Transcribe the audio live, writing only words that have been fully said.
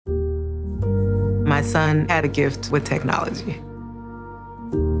my son had a gift with technology.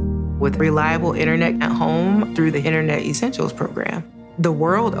 With reliable internet at home through the Internet Essentials program, the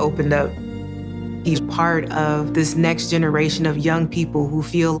world opened up. He's part of this next generation of young people who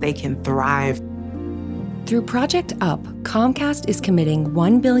feel they can thrive. Through Project UP, Comcast is committing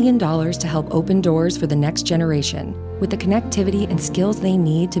 $1 billion to help open doors for the next generation with the connectivity and skills they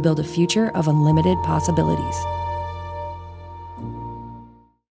need to build a future of unlimited possibilities.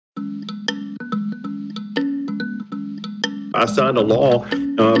 I signed a law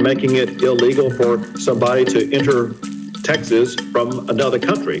making it illegal for somebody to enter Texas from another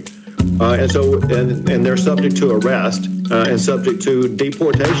country. And they're subject to arrest and subject to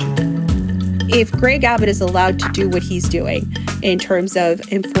deportation. If Greg Abbott is allowed to do what he's doing in terms of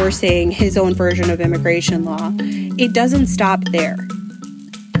enforcing his own version of immigration law, it doesn't stop there.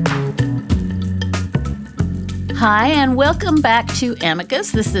 Hi, and welcome back to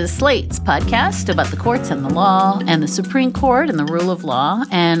Amicus. This is Slate's podcast about the courts and the law and the Supreme Court and the rule of law.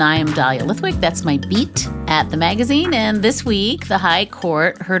 And I am Dahlia Lithwick. That's my beat at the magazine. And this week, the High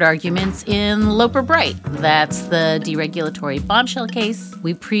Court heard arguments in Loper Bright. That's the deregulatory bombshell case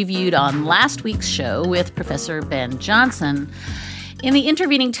we previewed on last week's show with Professor Ben Johnson. In the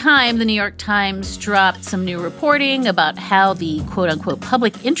intervening time, the New York Times dropped some new reporting about how the quote-unquote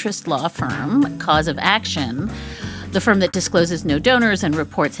public interest law firm, Cause of Action, the firm that discloses no donors and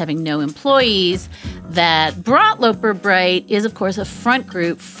reports having no employees, that brought Loper Bright is, of course, a front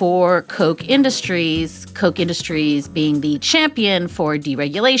group for Koch Industries being the champion for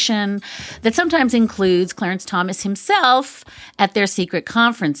deregulation that sometimes includes Clarence Thomas himself at their secret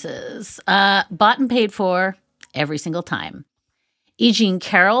conferences, bought and paid for every single time. E. Jean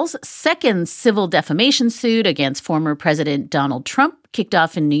Carroll's second civil defamation suit against former President Donald Trump kicked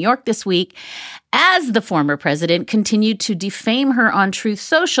off in New York this week as the former president continued to defame her on Truth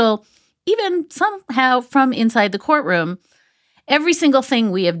Social, even somehow from inside the courtroom. Every single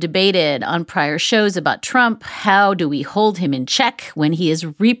thing we have debated on prior shows about Trump, how do we hold him in check when he is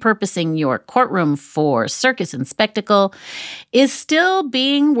repurposing your courtroom for circus and spectacle, is still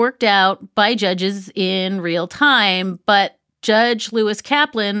being worked out by judges in real time, but Judge Lewis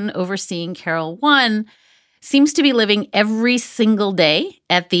Kaplan, overseeing Carroll 1, seems to be living every single day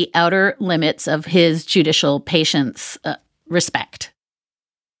at the outer limits of his judicial patience respect.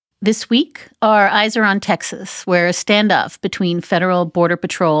 This week, our eyes are on Texas, where a standoff between Federal Border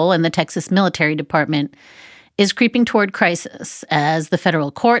Patrol and the Texas Military Department is creeping toward crisis as the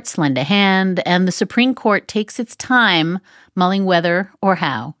federal courts lend a hand and the Supreme Court takes its time mulling whether or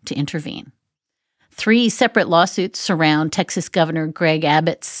how to intervene. 3 separate lawsuits surround Texas Governor Greg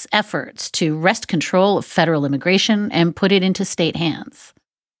Abbott's efforts to wrest control of federal immigration and put it into state hands.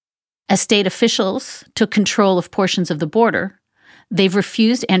 As state officials took control of portions of the border, they've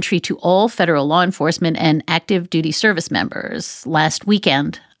refused entry to all federal law enforcement and active duty service members. Last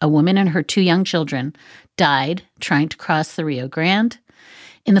weekend, a woman and her 2 young children died trying to cross the Rio Grande.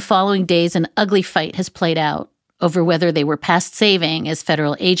 In the following days, an ugly fight has played out over whether they were past saving as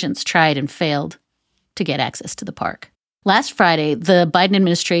federal agents tried and failed to get access to the park. Last Friday, the Biden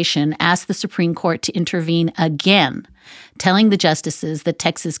administration asked the Supreme Court to intervene again, telling the justices that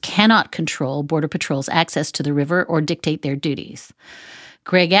Texas cannot control Border Patrol's access to the river or dictate their duties.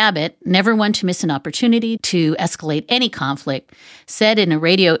 Greg Abbott, never one to miss an opportunity to escalate any conflict, said in a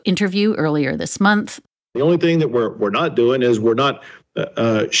radio interview earlier this month, The only thing that we're not doing is we're not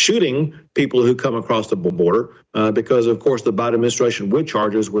shooting people who come across the border because, of course, the Biden administration would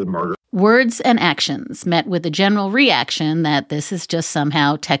charge us with murder. Words and actions met with a general reaction that this is just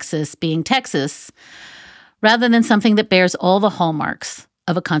somehow Texas being Texas, rather than something that bears all the hallmarks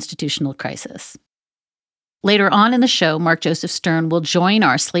of a constitutional crisis. Later on in the show, Mark Joseph Stern will join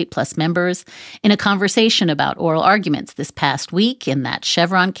our Slate Plus members in a conversation about oral arguments this past week in that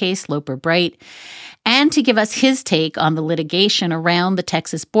Chevron case, Loper Bright, and to give us his take on the litigation around the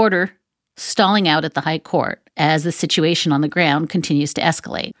Texas border stalling out at the High Court as the situation on the ground continues to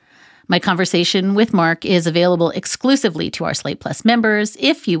escalate. My conversation with Mark is available exclusively to our Slate Plus members.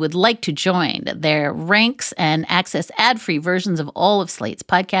 If you would like to join their ranks and access ad-free versions of all of Slate's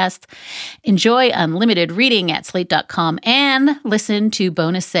podcasts, enjoy unlimited reading at slate.com and listen to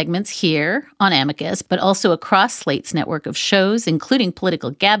bonus segments here on Amicus, but also across Slate's network of shows, including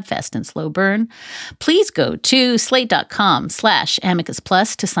Political Gabfest and Slow Burn, please go to slate.com/Amicus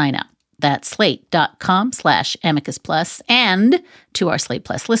Plus to sign up. That's slate.com/Amicus Plus. And to our Slate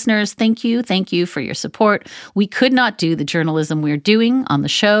Plus listeners, thank you for your support. We could not do the journalism we're doing on the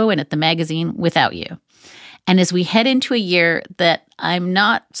show and at the magazine without you. And as we head into a year that I'm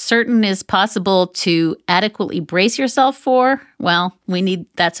not certain is possible to adequately brace yourself for, well, we need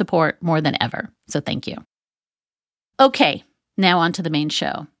that support more than ever. So thank you. Okay, now on to the main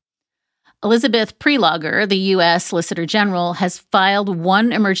show. Elizabeth Prelogar, the U.S. Solicitor General, has filed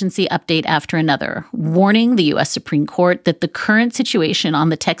one emergency update after another, warning the U.S. Supreme Court that the current situation on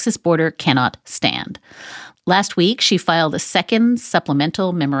the Texas border cannot stand. Last week, she filed a second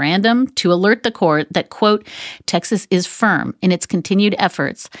supplemental memorandum to alert the court that, quote, Texas is firm in its continued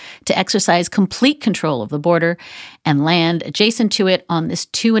efforts to exercise complete control of the border and land adjacent to it on this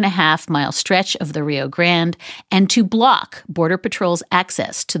 2.5-mile stretch of the Rio Grande, and to block Border Patrol's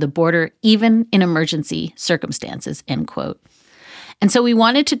access to the border even in emergency circumstances, end quote. And so we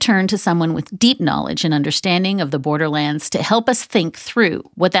wanted to turn to someone with deep knowledge and understanding of the borderlands to help us think through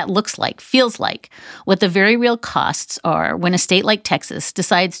what that looks like, feels like, what the very real costs are when a state like Texas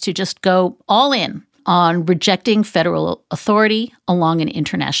decides to just go all in on rejecting federal authority along an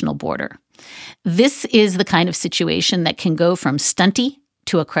international border. This is the kind of situation that can go from stunty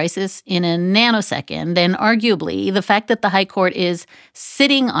to a crisis in a nanosecond, and arguably the fact that the High Court is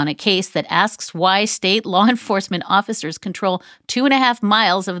sitting on a case that asks why state law enforcement officers control 2.5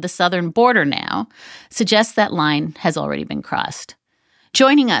 miles of the southern border now suggests that line has already been crossed.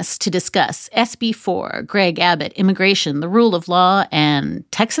 Joining us to discuss SB 4, Greg Abbott, immigration, the rule of law, and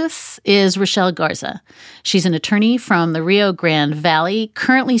Texas is Rochelle Garza. She's an attorney from the Rio Grande Valley,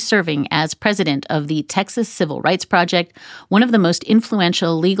 currently serving as president of the Texas Civil Rights Project, one of the most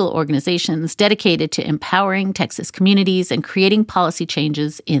influential legal organizations dedicated to empowering Texas communities and creating policy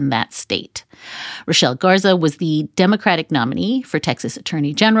changes in that state. Rochelle Garza was the Democratic nominee for Texas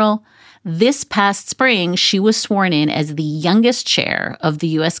Attorney General. This past spring, she was sworn in as the youngest chair of the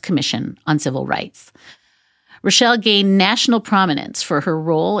U.S. Commission on Civil Rights. Rochelle gained national prominence for her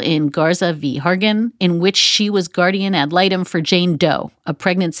role in Garza v. Hargan, in which she was guardian ad litem for Jane Doe, a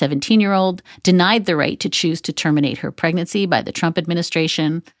pregnant 17-year-old, denied the right to choose to terminate her pregnancy by the Trump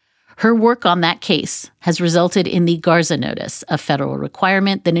administration. Her work on that case has resulted in the Garza Notice, a federal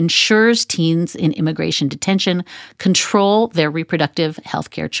requirement that ensures teens in immigration detention control their reproductive health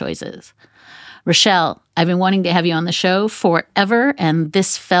care choices. Rochelle, I've been wanting to have you on the show forever, and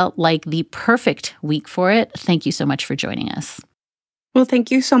this felt like the perfect week for it. Thank you so much for joining us. Well, thank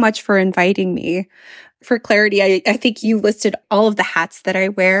you so much for inviting me. For clarity, I think you listed all of the hats that I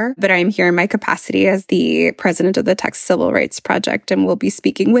wear, but I'm here in my capacity as the president of the Texas Civil Rights Project, and we'll be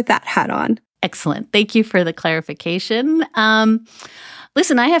speaking with that hat on. Excellent. Thank you for the clarification.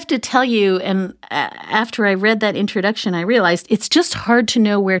 Listen, I have to tell you, and after I read that introduction, I realized it's just hard to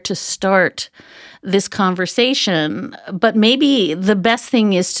know where to start this conversation, but maybe the best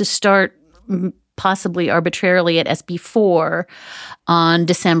thing is to start possibly arbitrarily at SB 4 on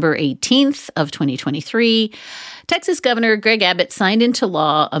December 18th of 2023. Texas Governor Greg Abbott signed into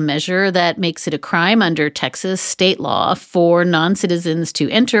law a measure that makes it a crime under Texas state law for non-citizens to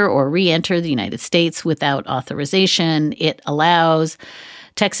enter or re-enter the United States without authorization. It allows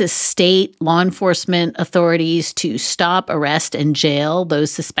Texas state law enforcement authorities to stop, arrest, and jail those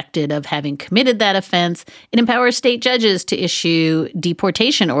suspected of having committed that offense. It empowers state judges to issue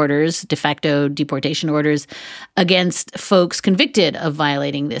deportation orders, de facto deportation orders, against folks convicted of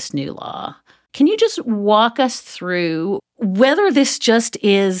violating this new law. Can you just walk us through whether this just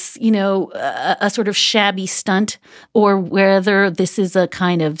is, a sort of shabby stunt, or whether this is a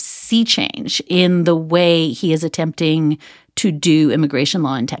kind of sea change in the way he is attempting to do immigration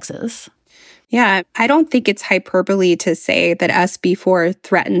law in Texas? Yeah, I don't think it's hyperbole to say that SB 4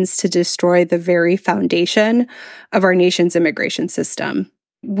 threatens to destroy the very foundation of our nation's immigration system.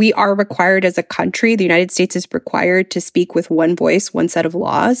 We are required as a country, the United States is required to speak with one voice, one set of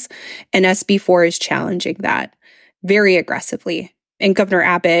laws, and SB 4 is challenging that very aggressively. And Governor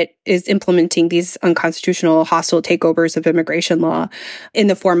Abbott is implementing these unconstitutional hostile takeovers of immigration law in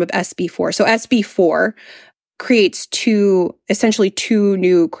the form of SB 4. So SB 4 creates essentially two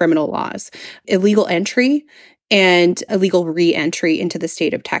new criminal laws: illegal entry and illegal re-entry into the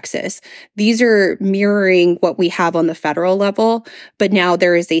state of Texas. These are mirroring what we have on the federal level, but now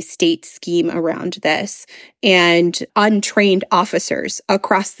there is a state scheme around this. And untrained officers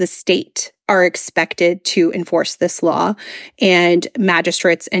across the state are expected to enforce this law, and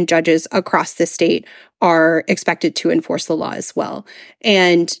magistrates and judges across the state are expected to enforce the law as well.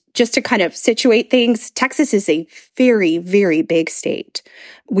 And just to kind of situate things, Texas is a very, very big state.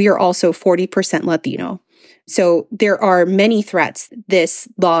 We are also 40% Latino. So there are many threats this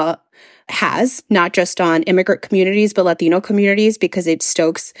law has, not just on immigrant communities, but Latino communities, because it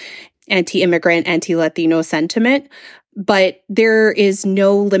stokes anti-immigrant, anti-Latino sentiment. But there is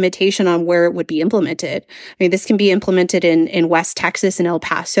no limitation on where it would be implemented. I mean, this can be implemented in West Texas in El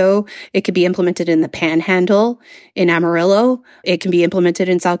Paso. It could be implemented in the Panhandle in Amarillo. It can be implemented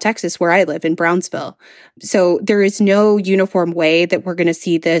in South Texas, where I live, in Brownsville. So there is no uniform way that we're going to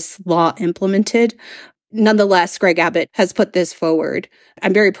see this law implemented. Nonetheless, Greg Abbott has put this forward.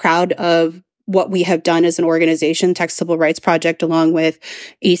 I'm very proud of what we have done as an organization. Texas Civil Rights Project, along with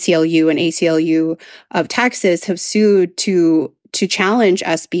ACLU and ACLU of Texas, have sued to challenge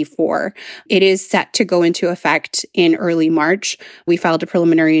SB 4. It is set to go into effect in early March. We filed a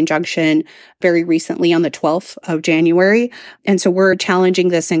preliminary injunction very recently on the 12th of January. And so we're challenging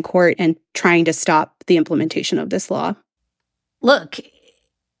this in court and trying to stop the implementation of this law. Look,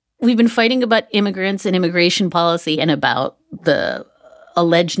 we've been fighting about immigrants and immigration policy and about the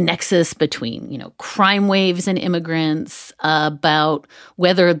alleged nexus between, crime waves and immigrants, about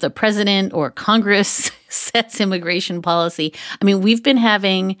whether the president or Congress sets immigration policy. I mean, we've been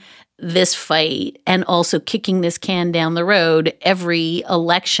having this fight and also kicking this can down the road every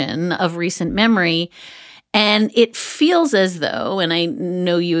election of recent memory. And it feels as though, and I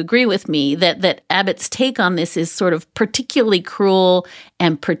know you agree with me, that Abbott's take on this is sort of particularly cruel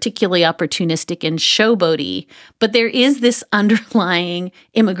and particularly opportunistic and showboaty. But there is this underlying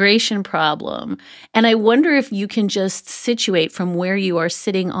immigration problem. And I wonder if you can just situate from where you are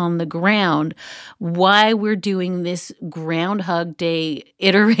sitting on the ground why we're doing this Groundhog Day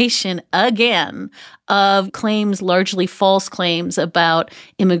iteration again of claims, largely false claims, about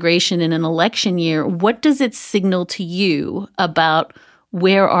immigration in an election year. What does it signal to you about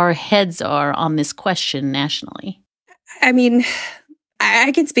where our heads are on this question nationally? I mean,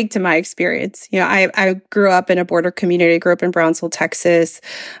 I can speak to my experience. I grew up in a border community, grew up in Brownsville, Texas.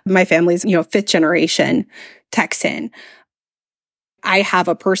 My family's, fifth generation Texan. I have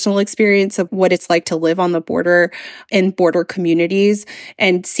a personal experience of what it's like to live on the border in border communities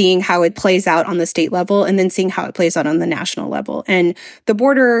and seeing how it plays out on the state level and then seeing how it plays out on the national level. And the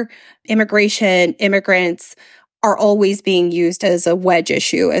border, immigration, immigrants are always being used as a wedge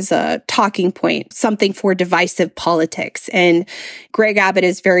issue, as a talking point, something for divisive politics. And Greg Abbott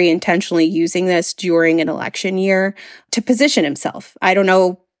is very intentionally using this during an election year to position himself. I don't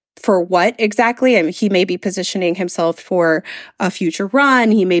know for what exactly. I mean, he may be positioning himself for a future run.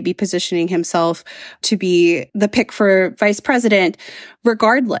 He may be positioning himself to be the pick for vice president.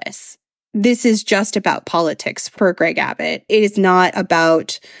 Regardless, this is just about politics for Greg Abbott. It is not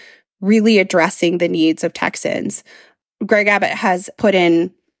about really addressing the needs of Texans. Greg Abbott has put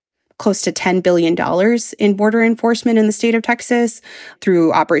in close to $10 billion in border enforcement in the state of Texas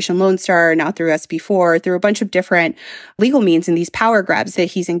through Operation Lone Star, now through SB 4, through a bunch of different legal means and these power grabs that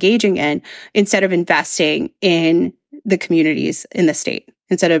he's engaging in, instead of investing in the communities in the state,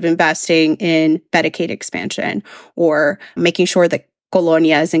 instead of investing in Medicaid expansion or making sure that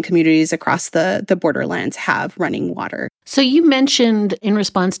colonias and communities across the borderlands have running water. So you mentioned in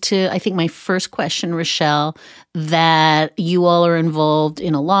response to, I think, my first question, Rochelle, that you all are involved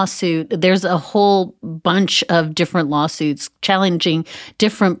in a lawsuit. There's a whole bunch of different lawsuits challenging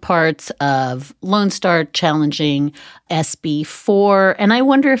different parts of Lone Star, challenging SB 4. And I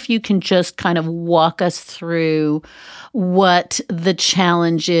wonder if you can just kind of walk us through what the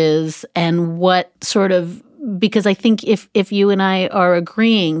challenge is and what sort of, because I think if you and I are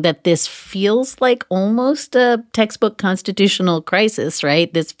agreeing that this feels like almost a textbook constitutional crisis,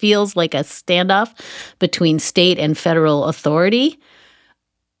 right? This feels like a standoff between state and federal authority.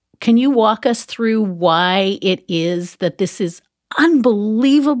 Can you walk us through why it is that this is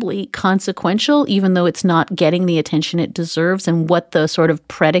unbelievably consequential, even though it's not getting the attention it deserves, and what the sort of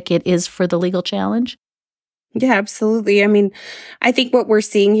predicate is for the legal challenge? Yeah, absolutely. I mean, I think what we're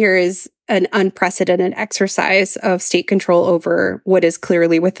seeing here is an unprecedented exercise of state control over what is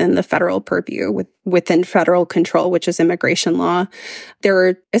clearly within the federal purview, within federal control, which is immigration law. There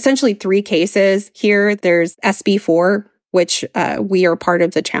are essentially three cases here. There's SB 4, which we are part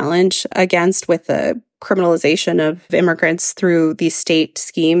of the challenge against, with the criminalization of immigrants through these state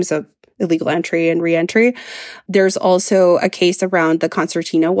schemes of illegal entry and reentry. There's also a case around the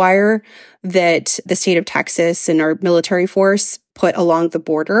concertina wire that the state of Texas and our military force put along the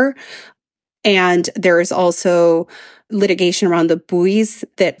border. And there is also litigation around the buoys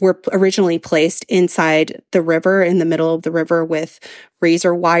that were originally placed inside the river, in the middle of the river, with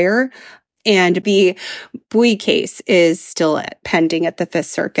razor wire. And the buoy case is still pending at the Fifth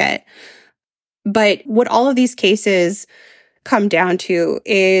Circuit. But what all of these cases come down to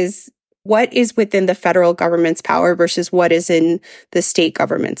is what is within the federal government's power versus what is in the state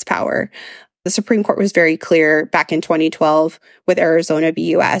government's power. The Supreme Court was very clear back in 2012 with Arizona v.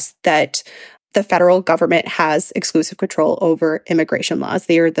 U.S. that the federal government has exclusive control over immigration laws.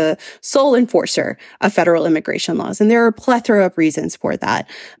 They are the sole enforcer of federal immigration laws. And there are a plethora of reasons for that,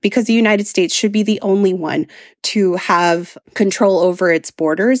 because the United States should be the only one to have control over its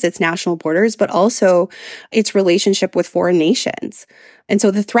borders, its national borders, but also its relationship with foreign nations. And so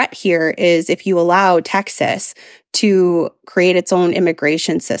the threat here is if you allow Texas to create its own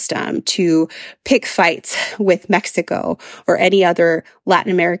immigration system, to pick fights with Mexico or any other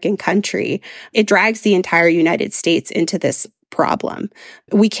Latin American country, it drags the entire United States into this problem.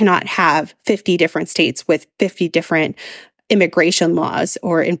 We cannot have 50 different states with 50 different immigration laws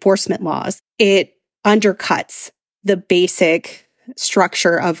or enforcement laws. It undercuts the basic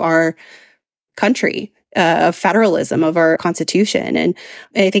structure of our country, of federalism, of our Constitution. And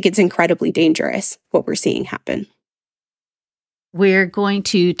I think it's incredibly dangerous what we're seeing happen. We're going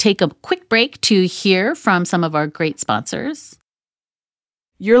to take a quick break to hear from some of our great sponsors.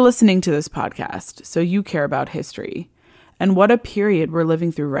 You're listening to this podcast, so you care about history. And what a period we're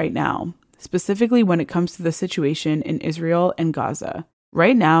living through right now, specifically when it comes to the situation in Israel and Gaza.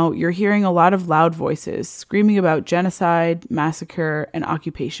 Right now, you're hearing a lot of loud voices screaming about genocide, massacre, and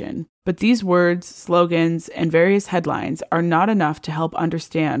occupation. But these words, slogans, and various headlines are not enough to help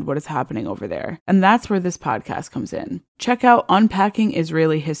understand what is happening over there. And that's where this podcast comes in. Check out Unpacking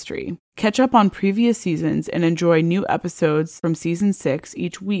Israeli History. Catch up on previous seasons and enjoy new episodes from Season 6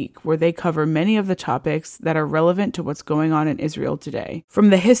 each week, where they cover many of the topics that are relevant to what's going on in Israel today. From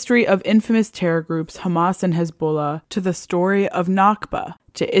the history of infamous terror groups Hamas and Hezbollah, to the story of Nakba,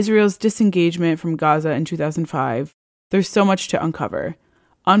 to Israel's disengagement from Gaza in 2005, there's so much to uncover.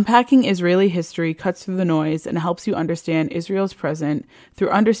 Unpacking Israeli History cuts through the noise and helps you understand Israel's present through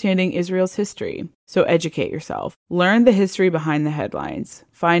understanding Israel's history. So educate yourself. Learn the history behind the headlines.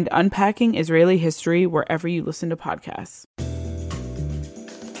 Find Unpacking Israeli History wherever you listen to podcasts.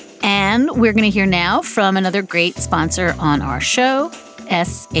 And we're going to hear now from another great sponsor on our show,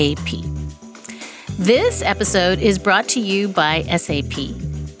 SAP. This episode is brought to you by SAP.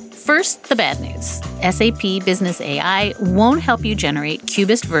 First, the bad news. SAP Business AI won't help you generate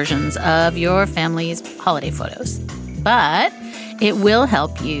cubist versions of your family's holiday photos, but it will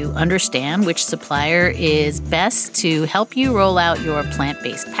help you understand which supplier is best to help you roll out your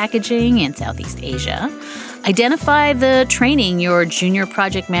plant-based packaging in Southeast Asia, identify the training your junior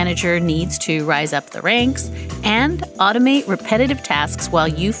project manager needs to rise up the ranks, and automate repetitive tasks while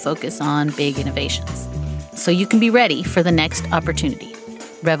you focus on big innovations. So you can be ready for the next opportunity.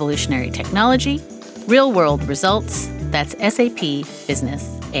 Revolutionary technology, real-world results. That's SAP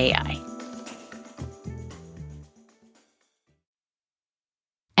Business AI.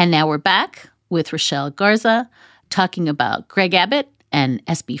 And now we're back with Rochelle Garza talking about Greg Abbott and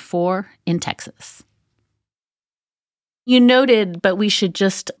SB4 in Texas. You noted, but we should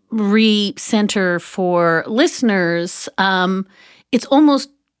just re-center for listeners. It's almost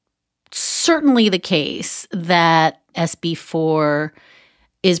certainly the case that SB4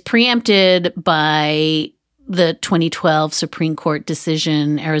 is preempted by the 2012 Supreme Court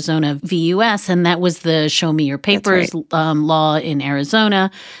decision, Arizona v. U.S., and that was the Show Me Your Papers law in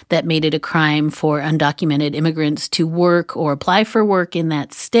Arizona that made it a crime for undocumented immigrants to work or apply for work in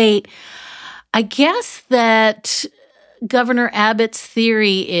that state. I guess that Governor Abbott's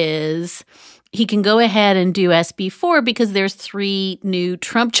theory is he can go ahead and do SB4 because there's 3 new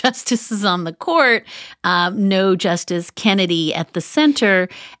Trump justices on the court, no Justice Kennedy at the center,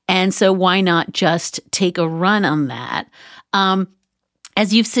 and so why not just take a run on that?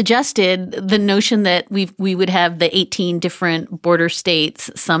 As you've suggested, the notion that we would have the 18 different border states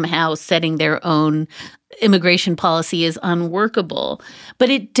somehow setting their own immigration policy is unworkable. But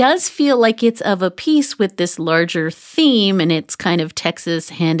it does feel like it's of a piece with this larger theme, and it's kind of Texas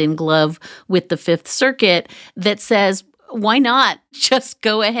hand in glove with the Fifth Circuit that says, why not just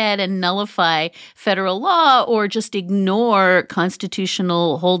go ahead and nullify federal law or just ignore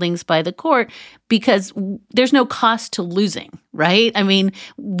constitutional holdings by the court because there's no cost to losing, right? I mean,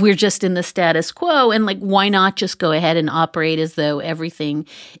 we're just in the status quo, and why not just go ahead and operate as though everything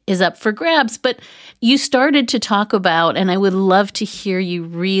is up for grabs? But you started to talk about, and I would love to hear you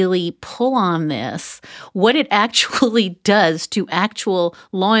really pull on this, what it actually does to actual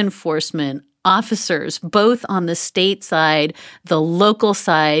law enforcement officers, both on the state side, the local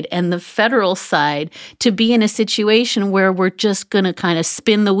side, and the federal side, to be in a situation where we're just going to kind of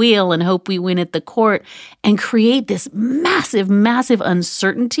spin the wheel and hope we win at the court and create this massive, massive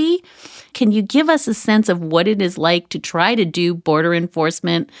uncertainty. Can you give us a sense of what it is like to try to do border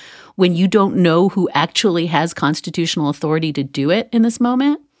enforcement when you don't know who actually has constitutional authority to do it in this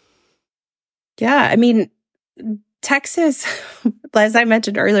moment? Yeah, I mean, Texas, as I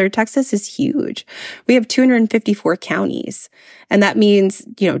mentioned earlier, Texas is huge. We have 254 counties. And that means,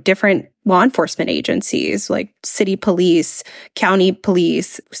 different law enforcement agencies like city police, county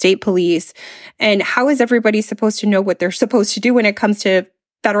police, state police. And how is everybody supposed to know what they're supposed to do when it comes to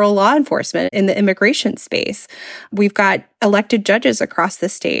federal law enforcement in the immigration space? We've got elected judges across the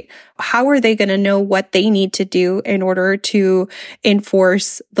state. How are they going to know what they need to do in order to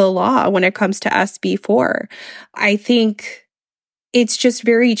enforce the law when it comes to SB 4? I think it's just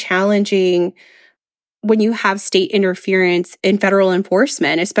very challenging when you have state interference in federal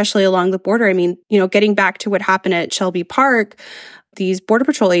enforcement, especially along the border. I mean, getting back to what happened at Shelby Park, these Border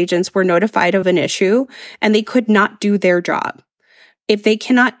Patrol agents were notified of an issue and they could not do their job. If they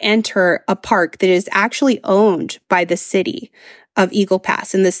cannot enter a park that is actually owned by the city of Eagle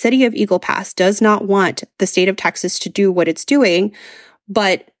Pass, and the city of Eagle Pass does not want the state of Texas to do what it's doing,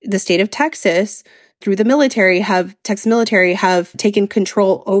 but the state of Texas, through the Texas military, have taken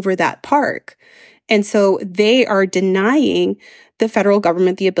control over that park. And so they are denying the federal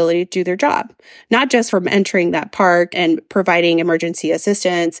government the ability to do their job, not just from entering that park and providing emergency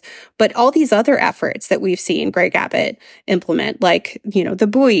assistance, but all these other efforts that we've seen Greg Abbott implement, like, the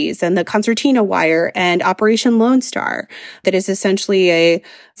buoys and the concertina wire and Operation Lone Star, that is essentially a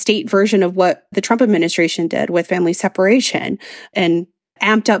state version of what the Trump administration did with family separation and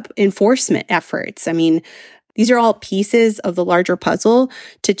amped up enforcement efforts. I mean, these are all pieces of the larger puzzle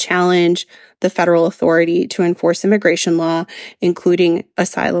to challenge the federal authority to enforce immigration law, including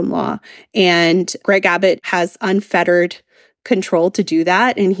asylum law. And Greg Abbott has unfettered control to do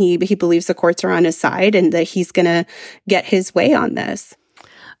that. And he believes the courts are on his side and that he's going to get his way on this.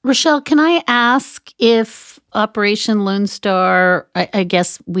 Rochelle, can I ask if Operation Lone Star, I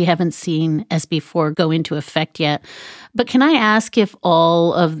guess we haven't seen SB 4 go into effect yet, but can I ask if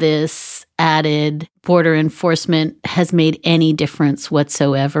all of this added border enforcement has made any difference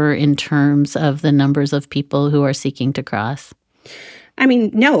whatsoever in terms of the numbers of people who are seeking to cross? I mean,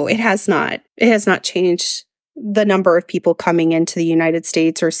 no, it has not. It has not changed the number of people coming into the United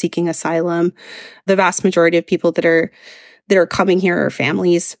States or seeking asylum. The vast majority of people that are coming here are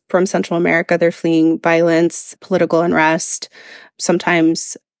families from Central America. They're fleeing violence, political unrest,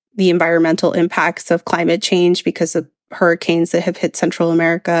 sometimes the environmental impacts of climate change because of hurricanes that have hit Central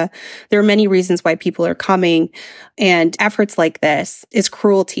America. There are many reasons why people are coming, and efforts like this is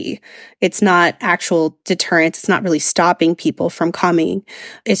cruelty. It's not actual deterrence. It's not really stopping people from coming.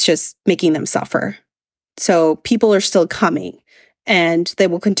 It's just making them suffer. So people are still coming, and they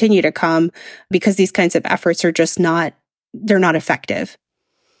will continue to come because these kinds of efforts are just they're not effective.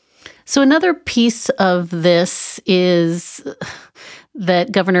 So another piece of this is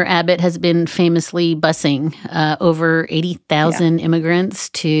that Governor Abbott has been famously busing over 80,000 immigrants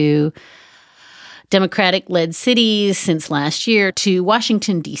to Democratic-led cities since last year, to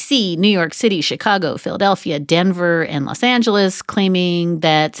Washington, D.C., New York City, Chicago, Philadelphia, Denver, and Los Angeles, claiming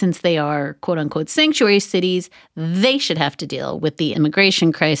that since they are quote-unquote sanctuary cities, they should have to deal with the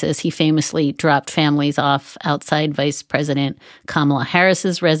immigration crisis. He famously dropped families off outside Vice President Kamala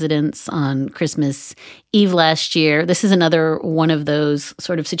Harris's residence on Christmas Eve last year. This is another one of those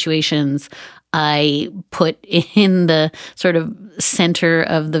sort of situations I put in the sort of center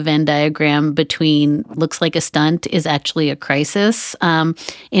of the Venn diagram between looks like a stunt is actually a crisis.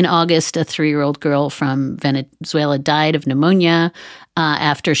 In August, a 3-year-old girl from Venezuela died of pneumonia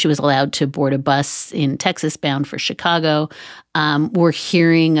after she was allowed to board a bus in Texas bound for Chicago. We're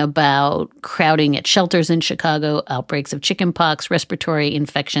hearing about crowding at shelters in Chicago, outbreaks of chickenpox, respiratory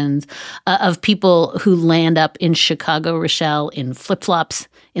infections, of people who land up in Chicago, Rochelle, in flip-flops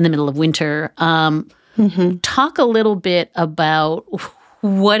in the middle of winter. Talk a little bit about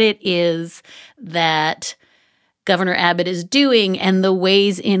what it is that Governor Abbott is doing and the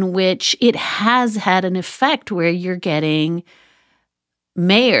ways in which it has had an effect where you're getting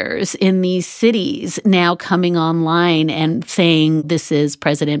mayors in these cities now coming online and saying this is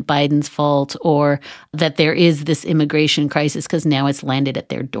President Biden's fault or that there is this immigration crisis because now it's landed at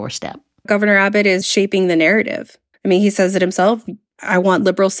their doorstep. Governor Abbott is shaping the narrative. I mean, he says it himself. I want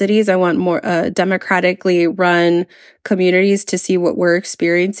liberal cities. I want more democratically run communities to see what we're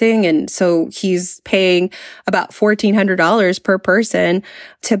experiencing. And so he's paying about $1,400 per person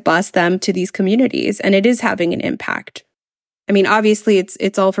to bus them to these communities. And it is having an impact. I mean, obviously,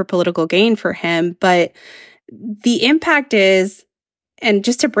 it's all for political gain for him. But the impact is, and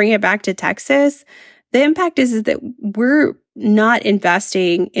just to bring it back to Texas, the impact is that we're not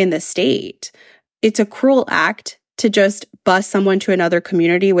investing in the state. It's a cruel act to just bus someone to another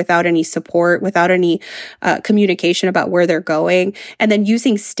community without any support, without any communication about where they're going, and then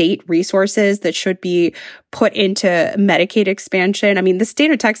using state resources that should be put into Medicaid expansion. I mean, the state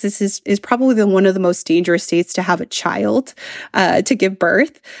of Texas is probably one of the most dangerous states to have a child to give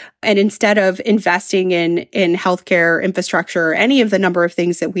birth. And instead of investing in healthcare infrastructure or any of the number of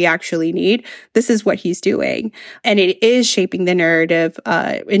things that we actually need, this is what he's doing. And it is shaping the narrative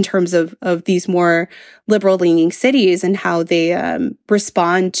in terms of these more liberal-leaning cities and how they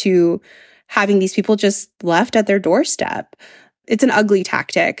respond to having these people just left at their doorstep. It's an ugly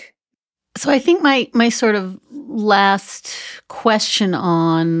tactic. So I think my sort of last question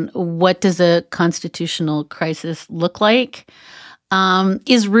on what does a constitutional crisis look like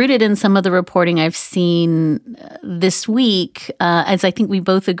is rooted in some of the reporting I've seen this week. As I think we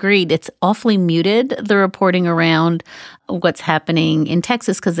both agreed, it's awfully muted, the reporting around what's happening in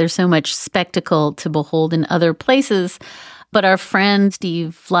Texas, because there's so much spectacle to behold in other places. But our friend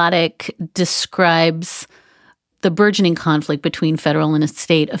Steve Vladeck describes the burgeoning conflict between federal and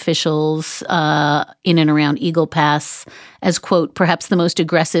state officials in and around Eagle Pass as, quote, perhaps the most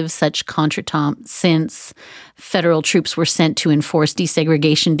aggressive such contretemps since federal troops were sent to enforce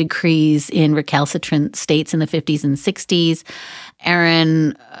desegregation decrees in recalcitrant states in the 50s and 60s.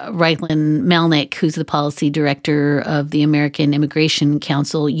 Aaron Reitland-Melnick, who's the policy director of the American Immigration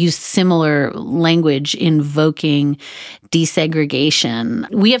Council, used similar language invoking desegregation.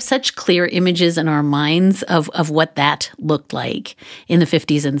 We have such clear images in our minds of what that looked like in the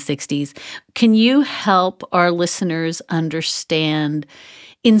 50s and 60s. Can you help our listeners understand,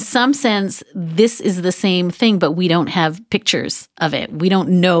 in some sense, this is the same thing, but we don't have pictures of it. We don't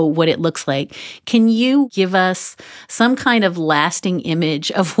know what it looks like. Can you give us some kind of lasting image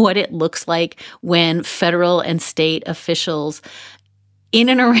of what it looks like when federal and state officials in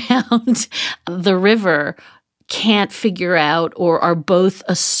and around the river can't figure out or are both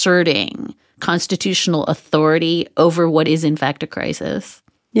asserting constitutional authority over what is in fact a crisis?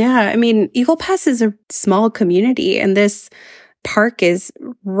 Yeah, I mean, Eagle Pass is a small community, and this park is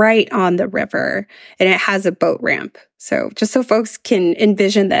right on the river, and it has a boat ramp. So just so folks can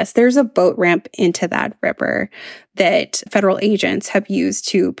envision this, there's a boat ramp into that river that federal agents have used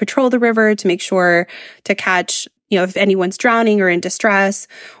to patrol the river to make sure to catch, if anyone's drowning or in distress,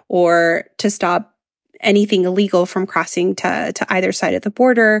 or to stop anything illegal from crossing to either side of the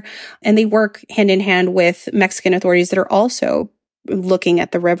border. And they work hand in hand with Mexican authorities that are also looking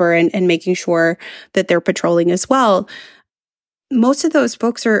at the river and making sure that they're patrolling as well. Most of those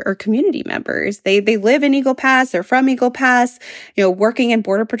folks are community members. They live in Eagle Pass. They're from Eagle Pass. Working in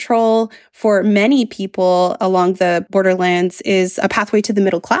Border Patrol for many people along the borderlands is a pathway to the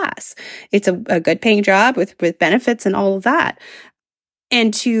middle class. It's a good paying job with benefits and all of that.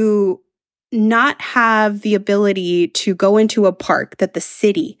 And to not have the ability to go into a park that the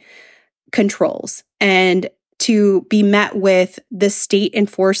city controls and to be met with the state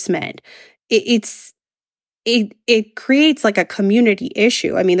enforcement, it creates like a community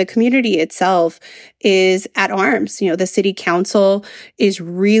issue. I mean, the community itself is at arms. The city council is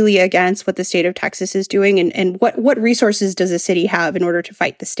really against what the state of Texas is doing. And what resources does the city have in order to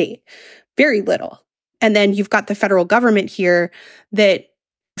fight the state? Very little. And then you've got the federal government here that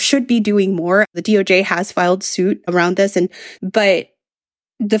should be doing more. The DOJ has filed suit around this, but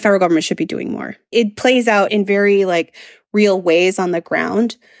the federal government should be doing more. It plays out in very real ways on the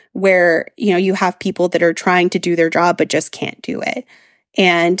ground where, you have people that are trying to do their job but just can't do it.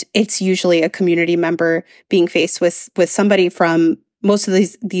 And it's usually a community member being faced with somebody from most of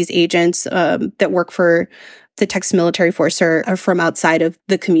these agents that work for the Texas military force are from outside of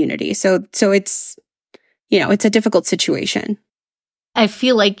the community. So it's, it's a difficult situation. I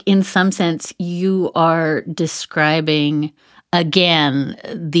feel like in some sense you are describing, again,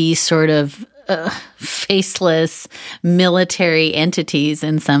 these sort of faceless military entities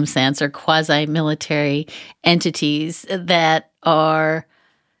in some sense, or quasi-military entities that are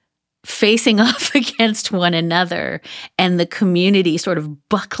facing off against one another, and the community sort of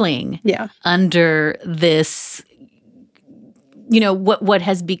buckling under this, what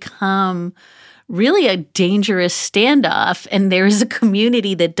has become really a dangerous standoff. And there is a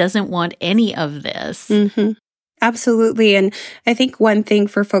community that doesn't want any of this. Mm-hmm. Absolutely. And I think one thing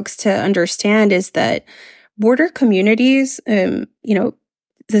for folks to understand is that border communities, the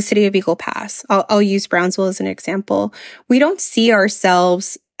city of Eagle Pass, I'll use Brownsville as an example. We don't see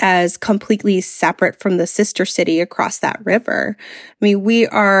ourselves as completely separate from the sister city across that river. I mean, we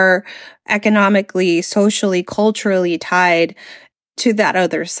are economically, socially, culturally tied to that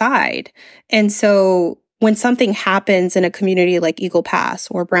other side. And so, when something happens in a community like Eagle Pass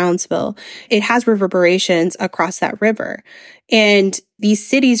or Brownsville, it has reverberations across that river. And these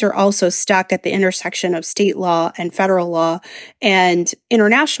cities are also stuck at the intersection of state law and federal law and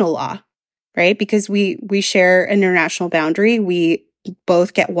international law, right? Because we share an international boundary. We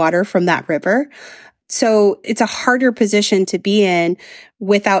both get water from that river. So it's a harder position to be in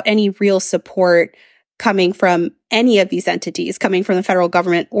without any real support coming from any of these entities, coming from the federal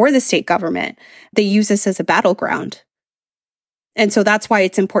government or the state government. They use this as a battleground. And so that's why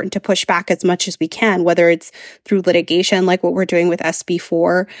it's important to push back as much as we can, whether it's through litigation, like what we're doing with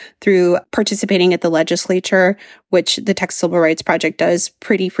SB4, through participating at the legislature, which the Texas Civil Rights Project does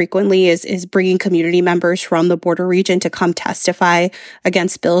pretty frequently, is bringing community members from the border region to come testify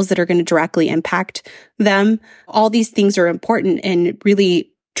against bills that are going to directly impact them. All these things are important in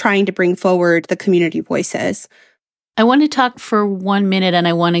really trying to bring forward the community voices. I want to talk for 1 minute, and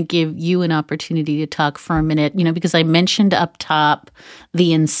I want to give you an opportunity to talk for a minute, because I mentioned up top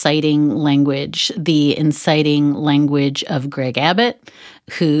the inciting language of Greg Abbott,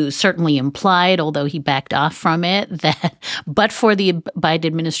 who certainly implied, although he backed off from it, that but for the Biden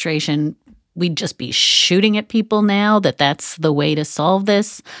administration, we'd just be shooting at people now, that's the way to solve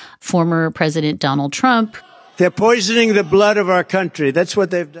this. Former President Donald Trump. They're poisoning the blood of our country. That's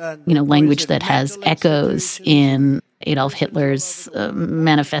what they've done. Language that has echoes in Adolf Hitler's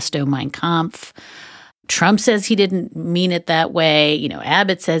manifesto, Mein Kampf. Trump says he didn't mean it that way.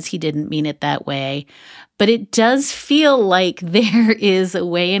 Abbott says he didn't mean it that way. But it does feel like there is a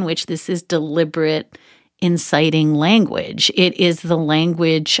way in which this is deliberate inciting language. It is the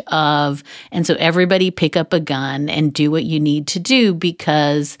language of, and so everybody pick up a gun and do what you need to do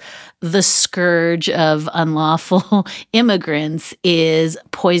because the scourge of unlawful immigrants is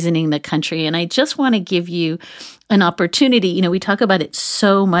poisoning the country. And I just want to give you an opportunity. We talk about it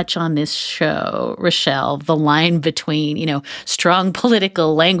so much on this show, Rochelle, the line between, strong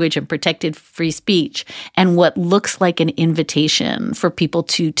political language and protected free speech and what looks like an invitation for people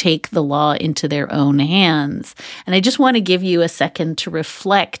to take the law into their own hands. And I just want to give you a second to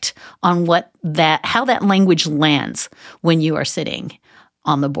reflect on how that language lands when you are sitting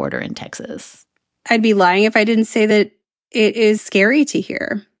on the border in Texas. I'd be lying if I didn't say that it is scary to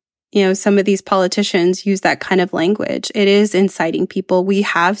hear. Some of these politicians use that kind of language. It is inciting people. We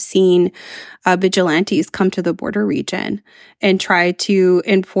have seen vigilantes come to the border region and try to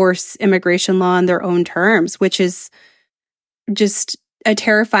enforce immigration law on their own terms, which is just a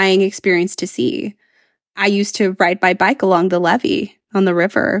terrifying experience to see. I used to ride my bike along the levee on the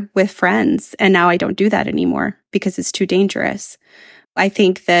river with friends, and now I don't do that anymore because it's too dangerous. I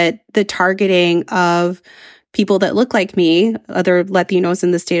think that the targeting of people that look like me, other Latinos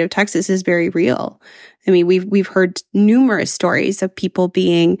in the state of Texas, is very real. I mean, we've heard numerous stories of people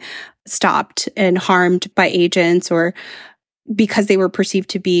being stopped and harmed by agents or because they were perceived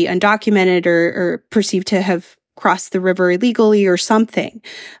to be undocumented or perceived to have crossed the river illegally or something.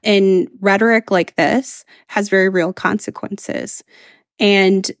 And rhetoric like this has very real consequences.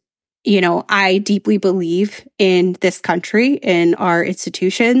 And I deeply believe in this country, in our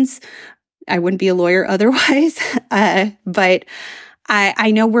institutions. I wouldn't be a lawyer otherwise, but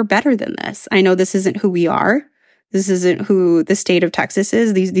I know we're better than this. I know this isn't who we are. This isn't who the state of Texas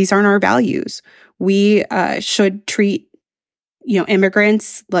is. These aren't our values. We should treat,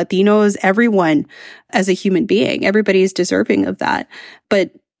 immigrants, Latinos, everyone as a human being. Everybody is deserving of that.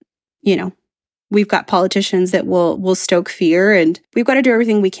 But, we've got politicians that will stoke fear, and we've got to do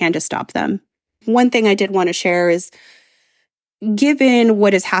everything we can to stop them. One thing I did want to share is, given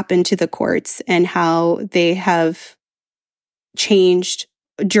what has happened to the courts and how they have changed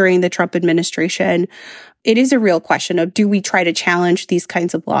during the Trump administration, it is a real question of, do we try to challenge these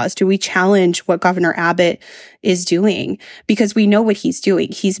kinds of laws? Do we challenge what Governor Abbott is doing? Because we know what he's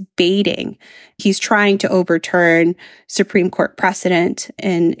doing. He's baiting. He's trying to overturn Supreme Court precedent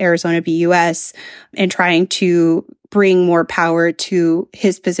in Arizona v. U.S. and trying to bring more power to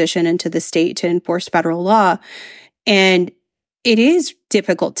his position and to the state to enforce federal law. And it is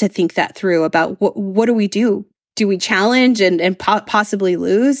difficult to think that through about what do we do? Do we challenge and possibly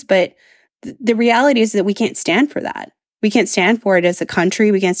lose? But the reality is that we can't stand for that. We can't stand for it as a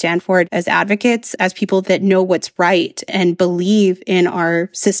country. We can't stand for it as advocates, as people that know what's right and believe in our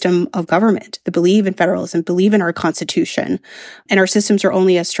system of government, that believe in federalism, believe in our Constitution. And our systems are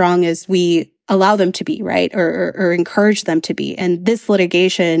only as strong as we allow them to be, right? Or encourage them to be. And this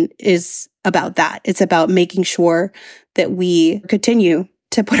litigation is about that. It's about making sure that we continue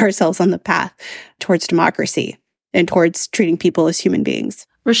to put ourselves on the path towards democracy and towards treating people as human beings.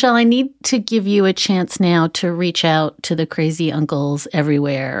 Rochelle, I need to give you a chance now to reach out to the crazy uncles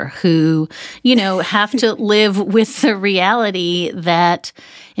everywhere who, have to live with the reality that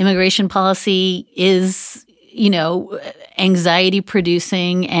immigration policy is, anxiety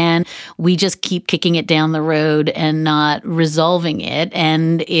producing, and we just keep kicking it down the road and not resolving it.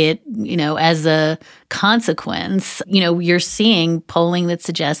 And it, as a consequence, you're seeing polling that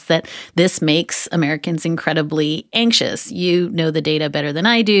suggests that this makes Americans incredibly anxious. You know the data better than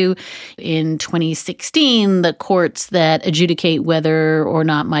I do. In 2016, the courts that adjudicate whether or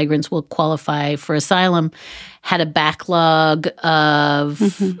not migrants will qualify for asylum had a backlog of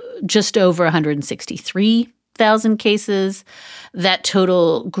just over 163,000 cases. That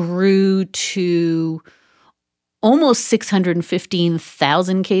total grew to almost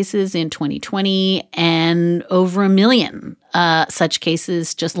 615,000 cases in 2020 and over 1 million such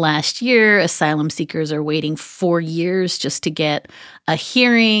cases just last year. Asylum seekers are waiting 4 years just to get a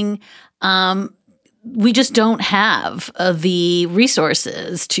hearing. We just don't have the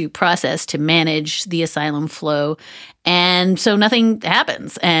resources to process, to manage the asylum flow. And so nothing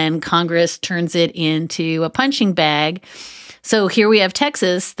happens, and Congress turns it into a punching bag. So here we have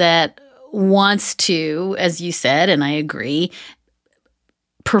Texas that wants to, as you said, and I agree,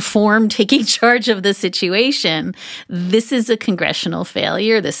 perform taking charge of the situation. This is a congressional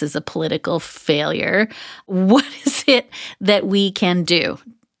failure. This is a political failure. What is it that we can do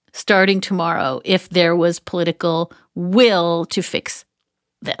starting tomorrow if there was political will to fix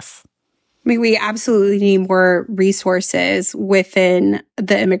this? I mean, we absolutely need more resources within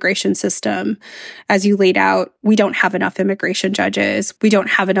the immigration system. As you laid out, we don't have enough immigration judges. We don't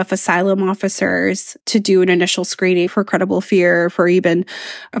have enough asylum officers to do an initial screening for credible fear, for even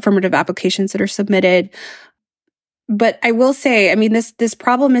affirmative applications that are submitted. But I will say, I mean, this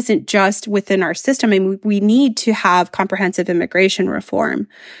problem isn't just within our system. I mean, we need to have comprehensive immigration reform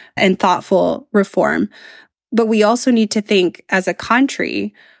and thoughtful reform. But we also need to think as a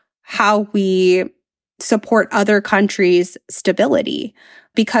country how we support other countries' stability.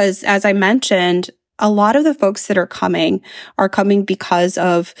 Because as I mentioned, a lot of the folks that are coming because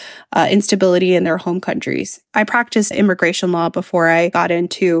of instability in their home countries. I practiced immigration law before I got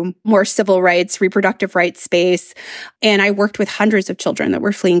into more civil rights, reproductive rights space. And I worked with hundreds of children that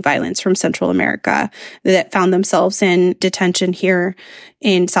were fleeing violence from Central America that found themselves in detention here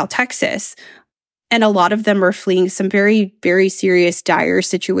in South Texas. And a lot of them are fleeing some very, very serious, dire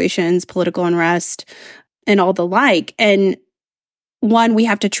situations, political unrest, and all the like. And one, we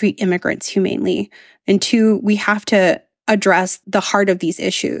have to treat immigrants humanely. And two, we have to address the heart of these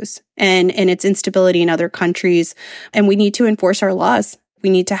issues and its instability in other countries. And we need to enforce our laws. We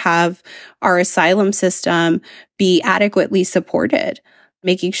need to have our asylum system be adequately supported,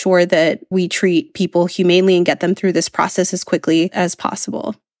 making sure that we treat people humanely and get them through this process as quickly as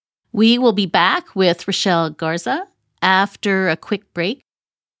possible. We will be back with Rochelle Garza after a quick break.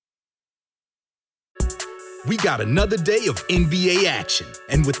 We got another day of NBA action.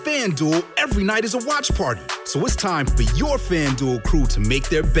 And with FanDuel, every night is a watch party. So it's time for your FanDuel crew to make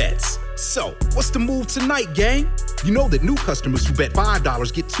their bets. So, what's the move tonight, gang? You know that new customers who bet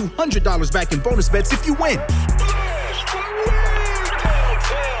 $5 get $200 back in bonus bets if you win.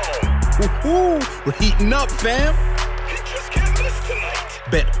 Woohoo! We're heating up, fam.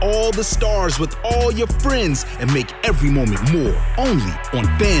 Bet all the stars with all your friends and make every moment more. Only on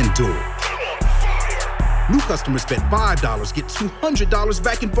FanDuel. New customers bet $5, get $200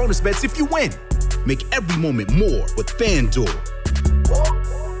 back in bonus bets if you win. Make every moment more with FanDuel.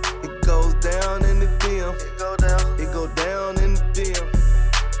 It goes down in the DM. It go down in the DM.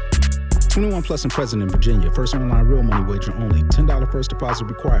 21 plus and present in Virginia. First online real money wager only. $10 first deposit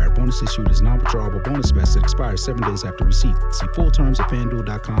required. Bonus issued is non-withdrawable bonus vest that expires 7 days after receipt. See full terms at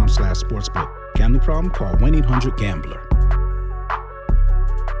FanDuel.com/sportsbook. Gambling problem? Call 1-800-GAMBLER.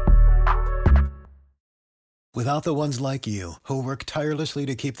 Without the ones like you, who work tirelessly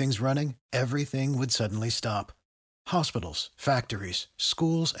to keep things running, everything would suddenly stop. Hospitals, factories,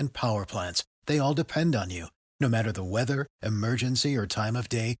 schools, and power plants, they all depend on you. No matter the weather, emergency, or time of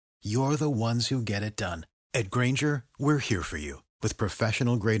day, you're the ones who get it done. At Grainger, we're here for you with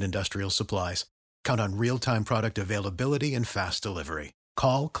professional-grade industrial supplies. Count on real-time product availability and fast delivery.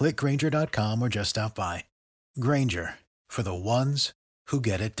 Call, clickgrainger.com, or just stop by. Grainger, for the ones who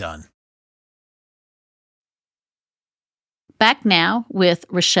get it done. Back now with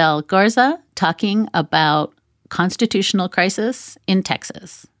Rochelle Garza talking about constitutional crisis in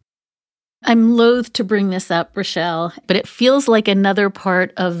Texas. I'm loath to bring this up, Rochelle, but it feels like another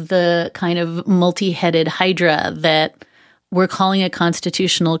part of the kind of multi-headed hydra that we're calling a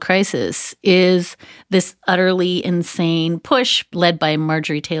constitutional crisis is this utterly insane push led by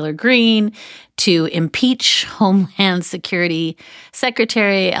Marjorie Taylor Greene to impeach Homeland Security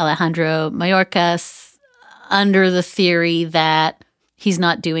Secretary Alejandro Mayorkas under the theory that he's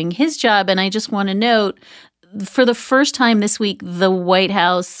not doing his job. And I just want to note, for the first time this week, the White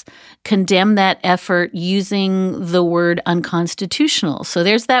House condemned that effort using the word unconstitutional. So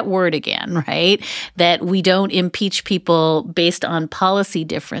there's that word again, right? That we don't impeach people based on policy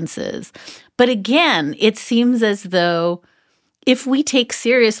differences. But again, it seems as though if we take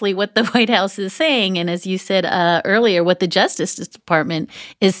seriously what the White House is saying, and as you said earlier, what the Justice Department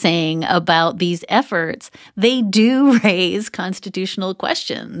is saying about these efforts, they do raise constitutional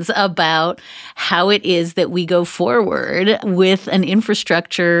questions about how it is that we go forward with an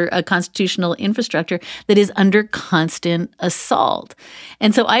infrastructure, a constitutional infrastructure that is under constant assault.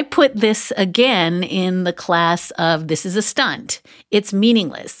 And so I put this again in the class of this is a stunt. It's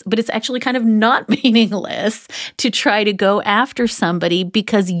meaningless, but it's actually kind of not meaningless to try to go after somebody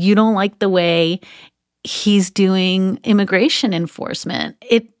because you don't like the way he's doing immigration enforcement.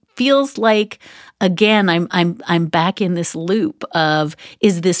 It feels like, again, I'm back in this loop of,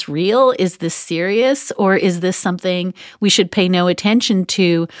 is this real? Is this serious? Or is this something we should pay no attention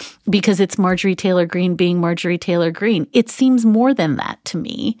to because it's Marjorie Taylor Greene being Marjorie Taylor Greene? It seems more than that to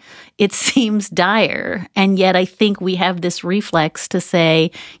me. It seems dire. And yet I think we have this reflex to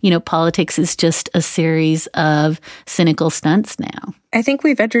say, politics is just a series of cynical stunts now. I think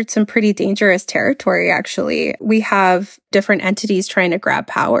we've entered some pretty dangerous territory, actually. We have different entities trying to grab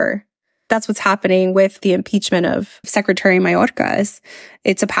power. That's what's happening with the impeachment of Secretary Mayorkas.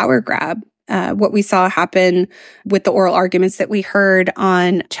 It's a power grab. What we saw happen with the oral arguments that we heard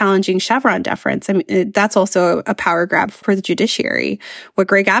on challenging Chevron deference, I mean, that's also a power grab for the judiciary. What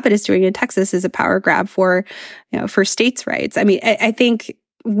Greg Abbott is doing in Texas is a power grab for states' rights. I mean, I think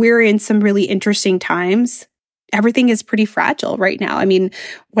we're in some really interesting times. Everything is pretty fragile right now. I mean,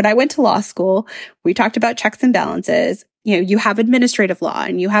 when I went to law school, we talked about checks and balances. You have administrative law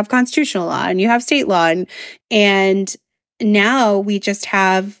and you have constitutional law and you have state law. And now we just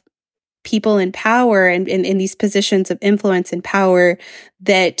have people in power and in these positions of influence and power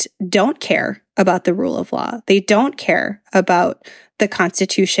that don't care about the rule of law. They don't care about the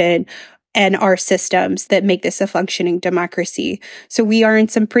Constitution and our systems that make this a functioning democracy. So we are in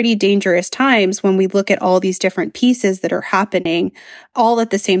some pretty dangerous times when we look at all these different pieces that are happening all at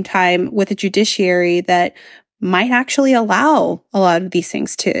the same time with a judiciary that might actually allow a lot of these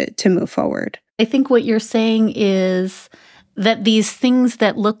things to move forward. I think what you're saying is that these things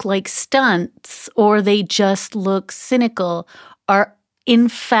that look like stunts or they just look cynical are in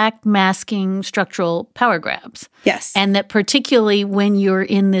fact masking structural power grabs. Yes. And that particularly when you're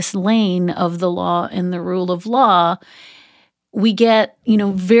in this lane of the law and the rule of law, we get,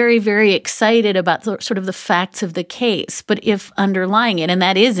 very, very excited about sort of the facts of the case. But if underlying it, and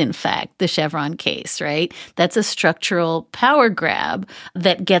that is in fact the Chevron case, right? That's a structural power grab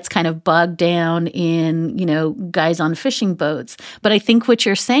that gets kind of bogged down in, guys on fishing boats. But I think what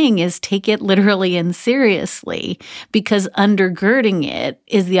you're saying is take it literally and seriously, because undergirding it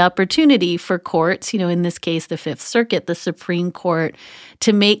is the opportunity for courts, in this case, the Fifth Circuit, the Supreme Court,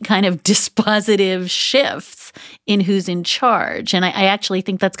 to make kind of dispositive shifts in who's in charge. And I actually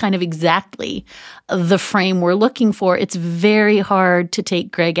think that's kind of exactly the frame we're looking for. It's very hard to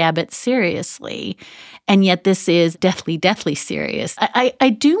take Greg Abbott seriously. And yet this is deathly, deathly serious. I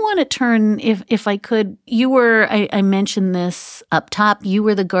do want to turn, if I could, I mentioned this up top, you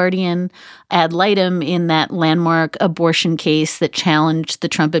were the guardian ad litem in that landmark abortion case that challenged the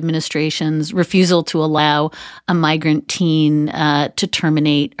Trump administration's refusal to allow a migrant teen to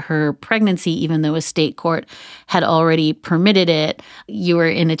terminate her pregnancy, even though a state court had already permitted it. You were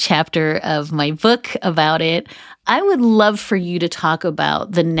in a chapter of my book about it. I would love for you to talk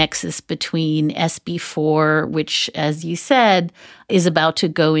about the nexus between SB 4, which, as you said, is about to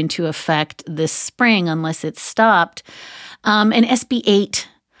go into effect this spring unless it's stopped, and SB 8,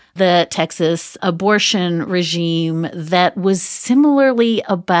 the Texas abortion regime that was similarly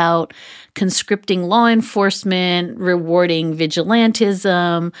about conscripting law enforcement, rewarding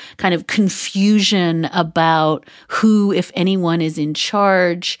vigilantism, kind of confusion about who, if anyone, is in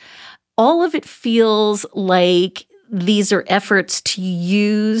charge. All of it feels like these are efforts to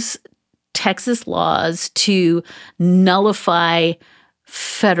use Texas laws to nullify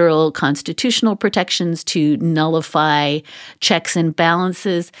federal constitutional protections, to nullify checks and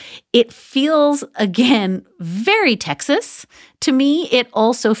balances. It feels, again, very Texas. To me, it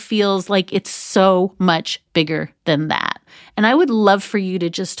also feels like it's so much bigger than that. And I would love for you to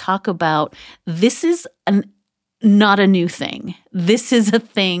just talk about, this is an not a new thing. This is a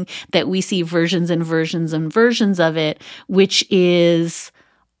thing that we see versions and versions and versions of it, which is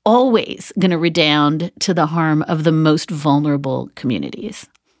always going to redound to the harm of the most vulnerable communities.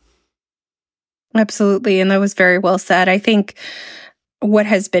 Absolutely. And that was very well said. I think what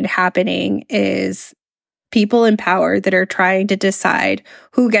has been happening is people in power that are trying to decide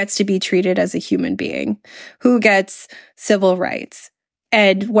who gets to be treated as a human being, who gets civil rights.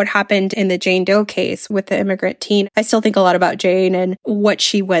 And what happened in the Jane Doe case with the immigrant teen, I still think a lot about Jane and what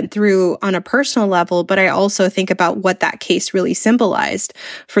she went through on a personal level, but I also think about what that case really symbolized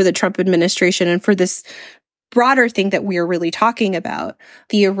for the Trump administration and for this broader thing that we are really talking about,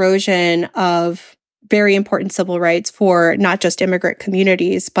 the erosion of very important civil rights for not just immigrant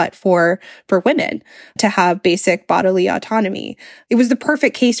communities, but for women to have basic bodily autonomy. It was the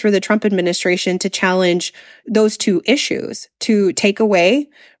perfect case for the Trump administration to challenge those two issues, to take away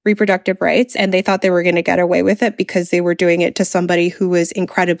reproductive rights. And they thought they were going to get away with it because they were doing it to somebody who was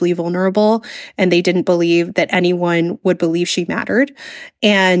incredibly vulnerable. And they didn't believe that anyone would believe she mattered.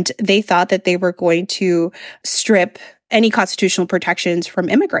 And they thought that they were going to strip any constitutional protections from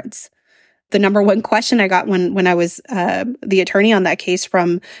immigrants. The number one question I got when I was the attorney on that case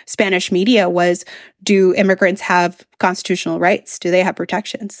from Spanish media was, do immigrants have constitutional rights? Do they have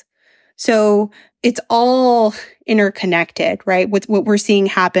protections? So it's all interconnected, right? With what we're seeing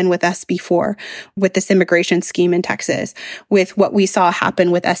happen with SB 4, with this immigration scheme in Texas, with what we saw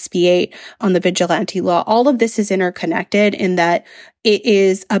happen with SB 8 on the vigilante law. All of this is interconnected in that it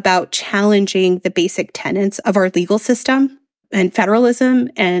is about challenging the basic tenets of our legal system and federalism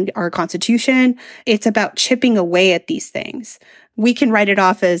and our Constitution. It's about chipping away at these things. We can write it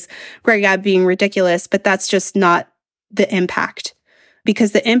off as Greg Abbott being ridiculous, but that's just not the impact.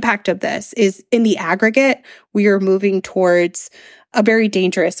 Because the impact of this is, in the aggregate, we are moving towards a very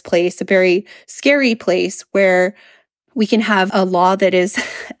dangerous place, a very scary place where we can have a law that is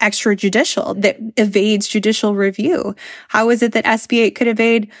extrajudicial, that evades judicial review. How is it that SB 8 could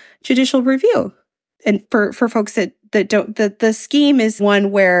evade judicial review? And for folks that don't, the scheme is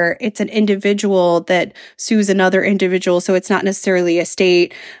one where it's an individual that sues another individual. So it's not necessarily a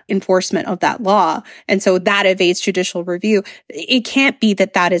state enforcement of that law. And so that evades judicial review. It can't be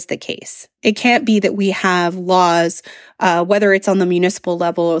that that is the case. It can't be that we have laws, whether it's on the municipal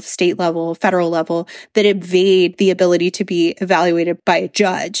level, state level, federal level, that evade the ability to be evaluated by a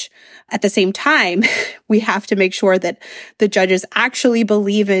judge. At the same time, we have to make sure that the judges actually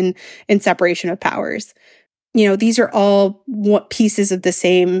believe in separation of powers. You know, these are all pieces of the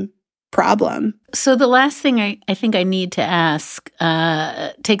same problem. So the last thing I think I need to ask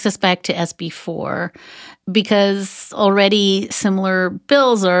takes us back to SB 4, because already similar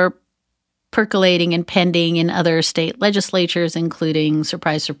bills are percolating and pending in other state legislatures, including,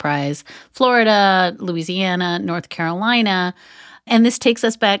 surprise, surprise, Florida, Louisiana, North Carolina. And this takes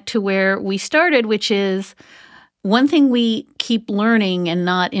us back to where we started, which is one thing we keep learning and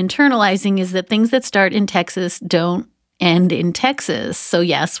not internalizing is that things that start in Texas don't end in Texas. So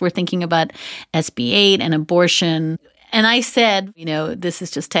yes, we're thinking about SB 8 and abortion. And I said, you know, this is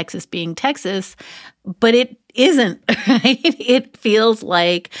just Texas being Texas, but it isn't, right? It feels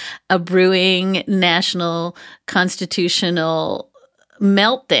like a brewing national constitutional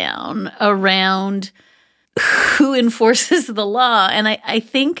meltdown around who enforces the law. And I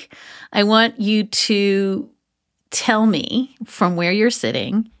think I want you to tell me from where you're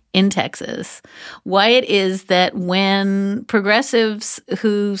sitting in Texas why it is that when progressives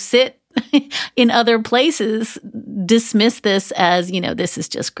who sit in other places dismiss this as, you know, this is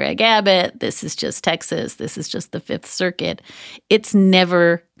just Greg Abbott, this is just Texas, this is just the Fifth Circuit. It's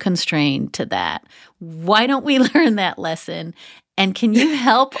never constrained to that. Why don't we learn that lesson? And can you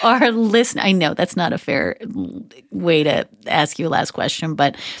help our listener? I know that's not a fair way to ask you a last question,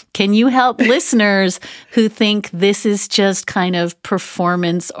 but can you help listeners who think this is just kind of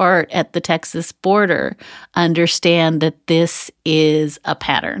performance art at the Texas border understand that this is a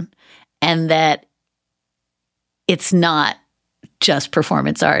pattern and that it's not just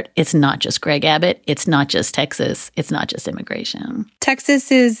performance art. It's not just Greg Abbott. It's not just Texas. It's not just immigration.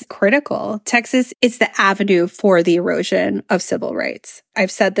 Texas is critical. Texas is the avenue for the erosion of civil rights.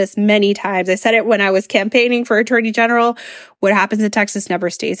 I've said this many times. I said it when I was campaigning for Attorney General. What happens in Texas never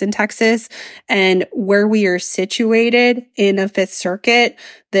stays in Texas. And where we are situated in a Fifth Circuit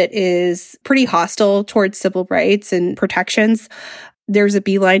that is pretty hostile towards civil rights and protections, there's a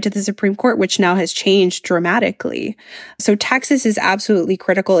beeline to the Supreme Court, which now has changed dramatically. So Texas is absolutely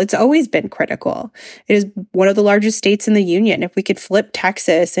critical. It's always been critical. It is one of the largest states in the union. If we could flip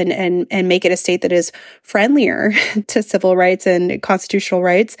Texas and make it a state that is friendlier to civil rights and constitutional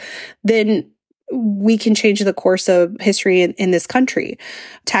rights, then we can change the course of history in this country.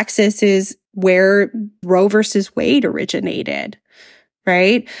 Texas is where Roe versus Wade originated,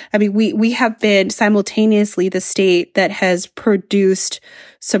 right? I mean, we have been simultaneously the state that has produced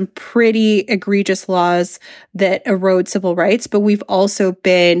some pretty egregious laws that erode civil rights, but we've also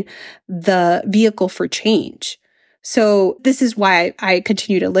been the vehicle for change. So this is why I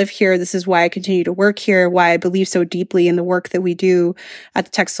continue to live here. This is why I continue to work here, why I believe so deeply in the work that we do at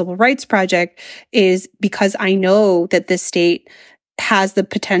the Texas Civil Rights Project, is because I know that this state has the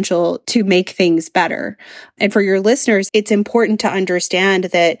potential to make things better. And for your listeners, it's important to understand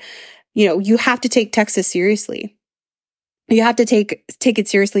that, you have to take Texas seriously. You have to take it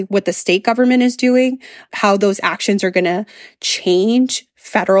seriously what the state government is doing, how those actions are going to change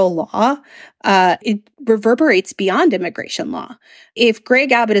federal law. It reverberates beyond immigration law. If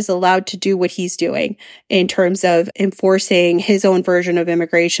Greg Abbott is allowed to do what he's doing in terms of enforcing his own version of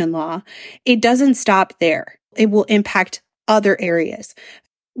immigration law, it doesn't stop there. It will impact other areas.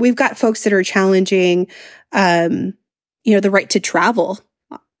 We've got folks that are challenging, the right to travel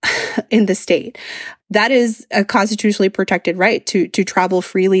in the state. That is a constitutionally protected right to travel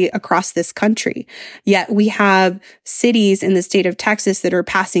freely across this country. Yet we have cities in the state of Texas that are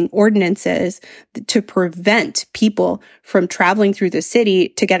passing ordinances to prevent people from traveling through the city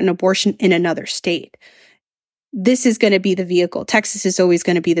to get an abortion in another state. This is going to be the vehicle. Texas is always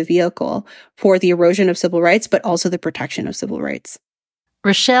going to be the vehicle for the erosion of civil rights, but also the protection of civil rights.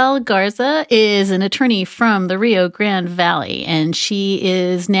 Rochelle Garza is an attorney from the Rio Grande Valley, and she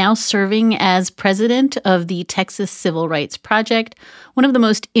is now serving as president of the Texas Civil Rights Project, one of the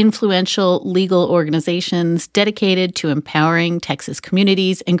most influential legal organizations dedicated to empowering Texas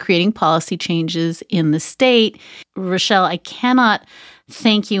communities and creating policy changes in the state. Rochelle, I cannot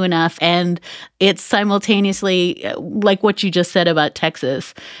thank you enough. And it's simultaneously, like what you just said about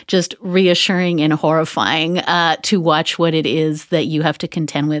Texas, just reassuring and horrifying to watch what it is that you have to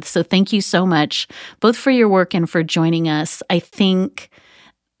contend with. So thank you so much, both for your work and for joining us. I think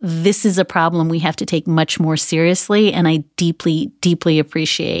this is a problem we have to take much more seriously, and I deeply, deeply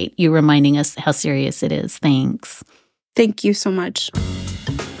appreciate you reminding us how serious it is. Thanks. Thank you so much.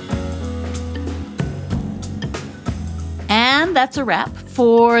 And that's a wrap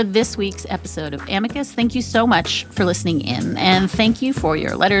for this week's episode of Amicus. Thank you so much for listening in, and thank you for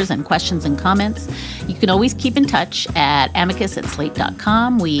your letters and questions and comments. You can always keep in touch at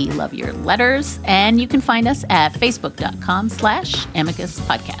amicus@slate.com. We love your letters, and you can find us at facebook.com/Amicus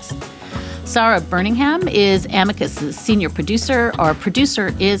Podcast. Sarah Birmingham is Amicus's senior producer. Our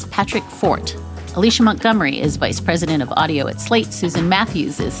producer is Patrick Fort. Alicia Montgomery is Vice President of Audio at Slate. Susan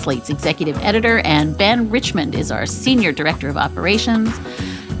Matthews is Slate's Executive Editor. And Ben Richmond is our Senior Director of Operations.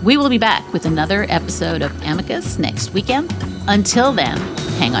 We will be back with another episode of Amicus next weekend. Until then,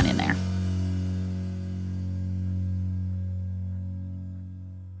 hang on in there.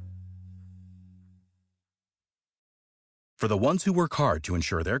 For the ones who work hard to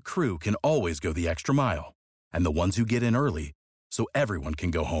ensure their crew can always go the extra mile, and the ones who get in early so everyone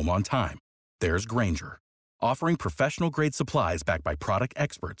can go home on time, there's Grainger, offering professional-grade supplies backed by product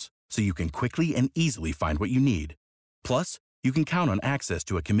experts so you can quickly and easily find what you need. Plus, you can count on access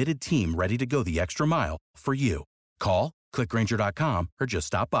to a committed team ready to go the extra mile for you. Call, click Grainger.com, or just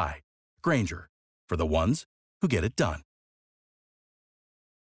stop by. Grainger, for the ones who get it done.